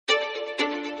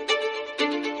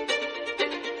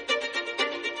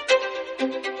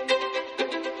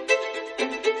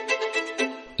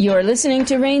You're listening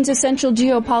to RANE's Essential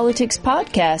Geopolitics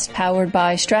podcast, powered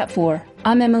by Stratfor.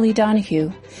 I'm Emily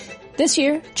Donahue. This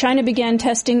year, China began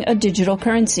testing a digital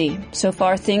currency. So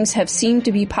far, things have seemed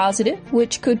to be positive,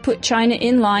 which could put China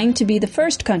in line to be the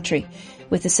first country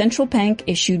with a central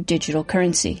bank-issued digital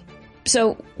currency.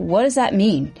 So, what does that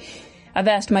mean? I've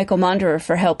asked Michael Monderer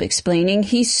for help explaining.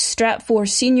 He's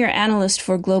Stratfor's senior analyst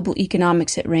for global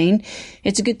economics at RANE.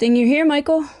 It's a good thing you're here,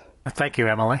 Michael. Thank you,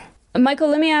 Emily. Michael,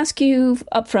 let me ask you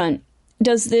up front.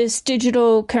 Does this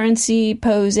digital currency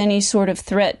pose any sort of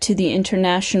threat to the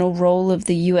international role of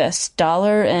the U.S.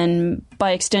 dollar? And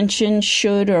by extension,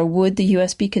 should or would the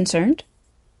U.S. be concerned?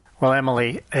 Well,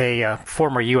 Emily, a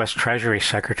former U.S. Treasury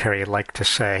Secretary liked to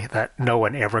say that no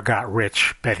one ever got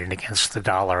rich betting against the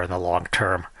dollar in the long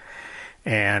term.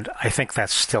 And I think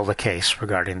that's still the case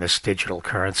regarding this digital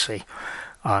currency.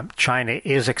 China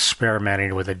is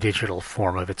experimenting with a digital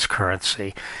form of its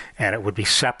currency, and it would be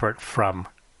separate from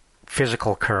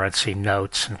physical currency,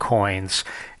 notes and coins,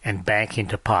 and banking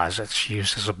deposits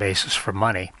used as a basis for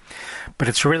money. But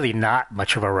it's really not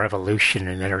much of a revolution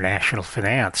in international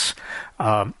finance.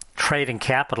 Trade and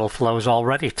capital flows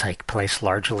already take place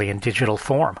largely in digital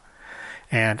form.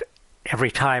 And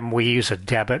every time we use a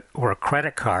debit or a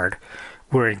credit card,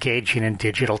 we're engaging in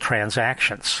digital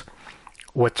transactions.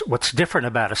 What's different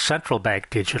about a central bank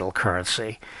digital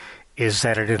currency is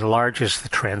that it enlarges the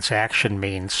transaction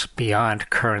means beyond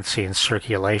currency in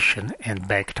circulation and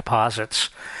bank deposits,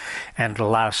 and it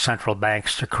allows central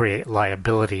banks to create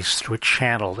liabilities through a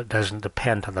channel that doesn't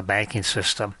depend on the banking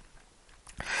system.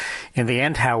 In the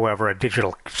end, however, a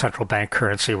digital central bank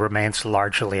currency remains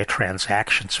largely a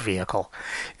transactions vehicle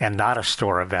and not a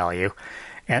store of value.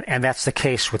 And that's the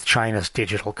case with China's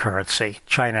digital currency.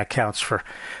 China accounts for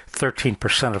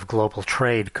 13% of global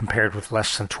trade compared with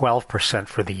less than 12%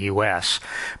 for the U.S.,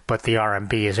 but the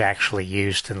RMB is actually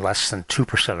used in less than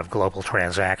 2% of global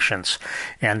transactions,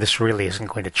 and this really isn't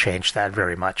going to change that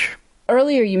very much.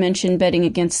 Earlier you mentioned betting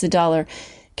against the dollar.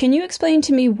 Can you explain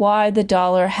to me why the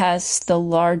dollar has the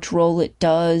large role it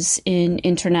does in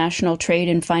international trade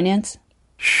and finance?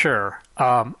 Sure.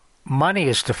 Money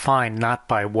is defined not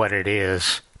by what it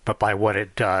is, but by what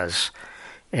it does.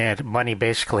 And money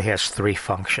basically has three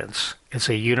functions. It's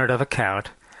a unit of account,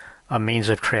 a means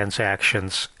of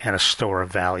transactions, and a store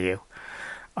of value.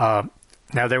 Now,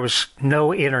 there was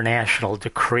no international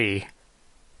decree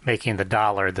making the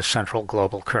dollar the central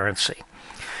global currency.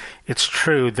 It's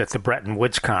true that the Bretton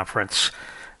Woods Conference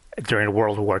during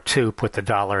World War II put the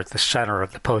dollar at the center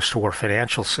of the post-war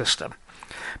financial system.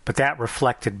 But that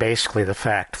reflected basically the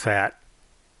fact that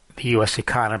the U.S.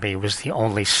 economy was the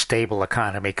only stable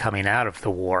economy coming out of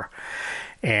the war,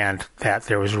 and that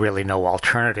there was really no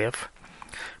alternative.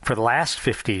 For the last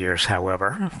 50 years,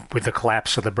 however, with the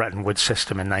collapse of the Bretton Woods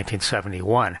system in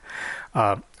 1971,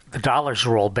 the dollar's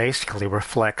role basically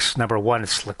reflects, number one,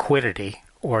 its liquidity,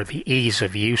 or the ease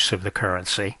of use of the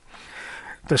currency,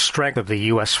 the strength of the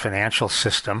U.S. financial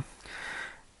system,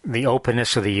 the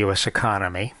openness of the U.S.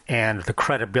 economy, and the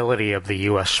credibility of the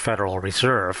U.S. Federal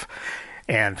Reserve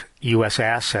and U.S.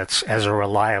 assets as a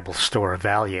reliable store of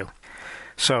value.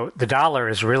 So the dollar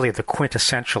is really the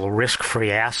quintessential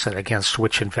risk-free asset against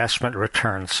which investment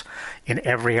returns in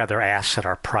every other asset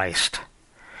are priced.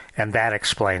 And that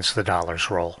explains the dollar's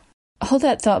role. Hold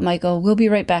that thought, Michael. We'll be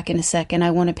right back in a second.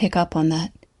 I want to pick up on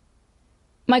that.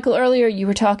 Michael, earlier you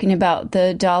were talking about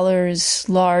the dollar's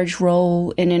large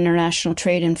role in international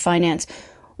trade and finance.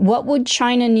 What would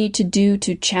China need to do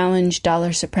to challenge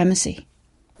dollar supremacy?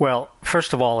 Well,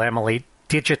 first of all, Emily,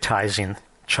 digitizing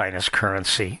China's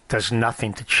currency does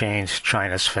nothing to change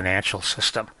China's financial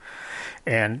system.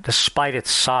 And despite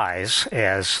its size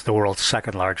as the world's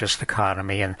second largest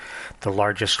economy and the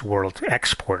largest world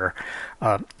exporter,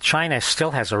 China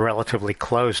still has a relatively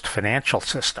closed financial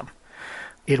system.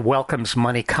 It welcomes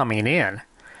money coming in,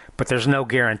 but there's no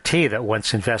guarantee that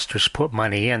once investors put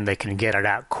money in, they can get it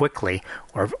out quickly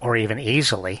or even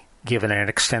easily, given an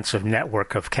extensive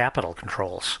network of capital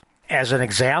controls. As an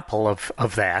example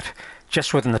of that,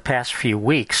 just within the past few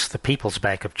weeks, the People's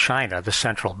Bank of China, the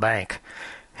central bank,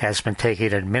 has been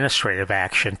taking administrative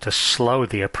action to slow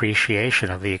the appreciation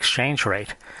of the exchange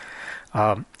rate.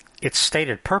 Its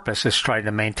stated purpose is trying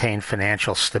to maintain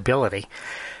financial stability,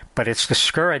 but it's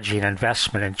discouraging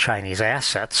investment in Chinese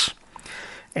assets.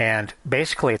 And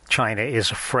basically, China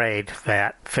is afraid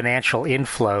that financial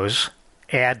inflows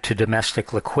add to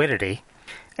domestic liquidity,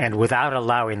 And without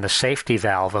allowing the safety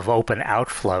valve of open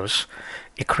outflows,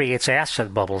 it creates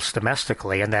asset bubbles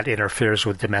domestically, and that interferes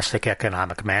with domestic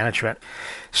economic management.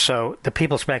 So the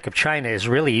People's Bank of China is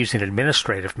really using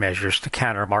administrative measures to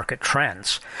counter market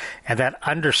trends, and that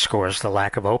underscores the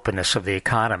lack of openness of the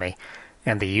economy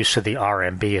and the use of the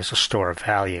RMB as a store of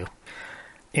value.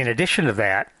 In addition to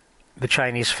that, the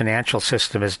Chinese financial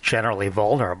system is generally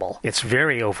vulnerable. It's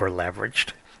very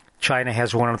over-leveraged. China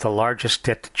has one of the largest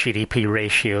debt-to-GDP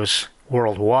ratios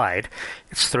worldwide.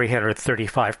 It's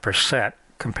 335%,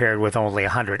 compared with only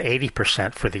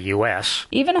 180% for the U.S.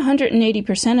 Even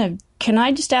 180% of... Can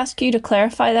I just ask you to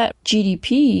clarify that?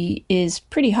 GDP is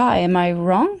pretty high. Am I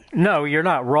wrong? No, you're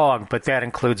not wrong, but that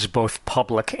includes both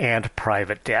public and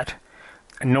private debt.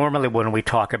 Normally when we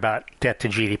talk about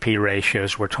debt-to-GDP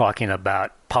ratios, we're talking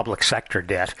about public sector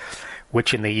debt,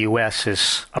 which in the U.S.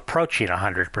 is approaching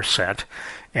 100%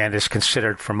 and is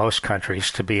considered for most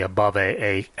countries to be above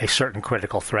a certain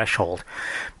critical threshold.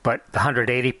 But the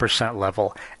 180%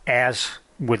 level, as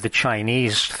with the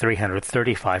Chinese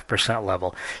 335%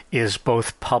 level, is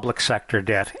both public sector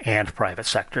debt and private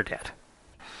sector debt.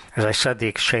 As I said, the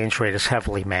exchange rate is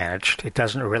heavily managed. It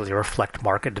doesn't really reflect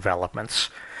market developments.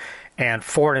 And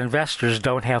foreign investors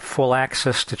don't have full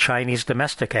access to Chinese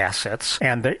domestic assets.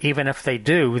 And even if they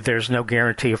do, there's no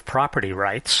guarantee of property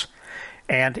rights.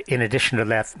 And in addition to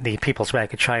that, the People's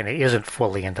Bank of China isn't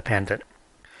fully independent.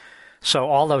 So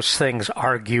all those things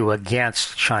argue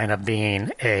against China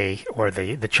being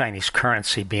the Chinese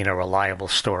currency being a reliable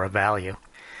store of value.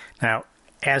 Now,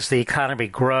 as the economy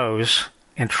grows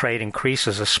and trade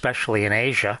increases, especially in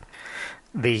Asia,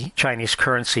 the Chinese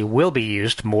currency will be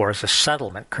used more as a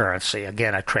settlement currency,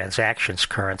 again, a transactions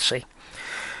currency.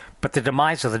 But the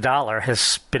demise of the dollar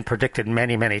has been predicted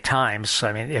many, many times.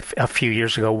 I mean, if a few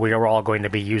years ago we were all going to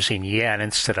be using yen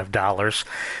instead of dollars,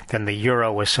 then the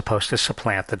euro was supposed to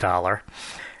supplant the dollar.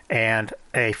 And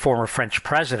a former French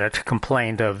president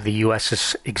complained of the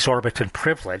U.S.'s exorbitant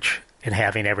privilege in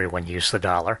having everyone use the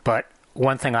dollar. But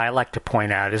one thing I like to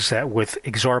point out is that with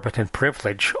exorbitant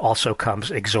privilege also comes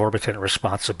exorbitant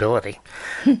responsibility.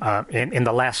 In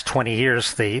the last 20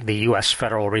 years, the U.S.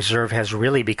 Federal Reserve has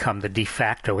really become the de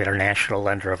facto international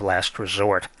lender of last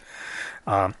resort.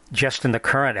 Just in the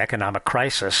current economic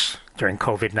crisis during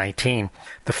COVID-19,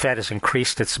 the Fed has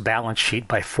increased its balance sheet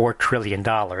by $4 trillion.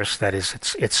 That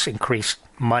is, it's increased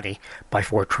money by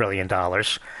 $4 trillion.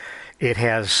 It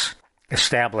has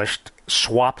established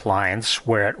swap lines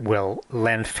where it will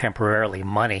lend temporarily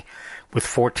money with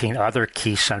 14 other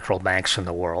key central banks in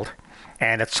the world.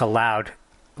 And it's allowed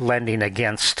lending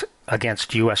against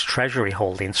U.S. Treasury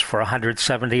holdings for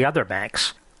 170 other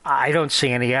banks. I don't see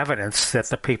any evidence that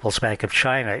the People's Bank of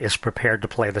China is prepared to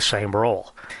play the same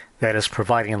role, that is,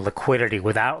 providing liquidity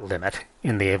without limit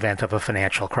in the event of a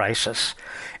financial crisis.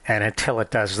 And until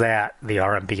it does that, the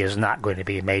RMB is not going to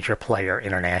be a major player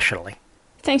internationally.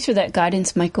 Thanks for that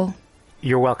guidance, Michael.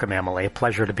 You're welcome, Emily. A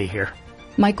pleasure to be here.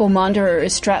 Michael Monderer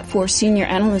is Stratfor Senior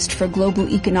Analyst for Global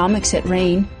Economics at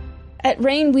RANE. At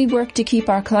RANE, we work to keep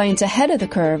our clients ahead of the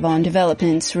curve on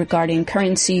developments regarding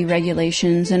currency,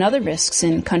 regulations, and other risks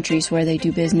in countries where they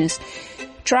do business.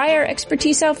 Try our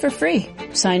expertise out for free.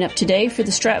 Sign up today for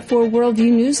the Stratfor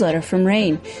Worldview newsletter from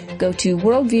RANE. Go to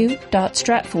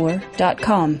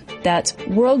worldview.stratfor.com. That's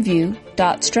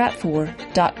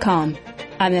worldview.stratfor.com.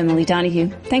 I'm Emily Donahue.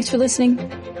 Thanks for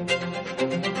listening.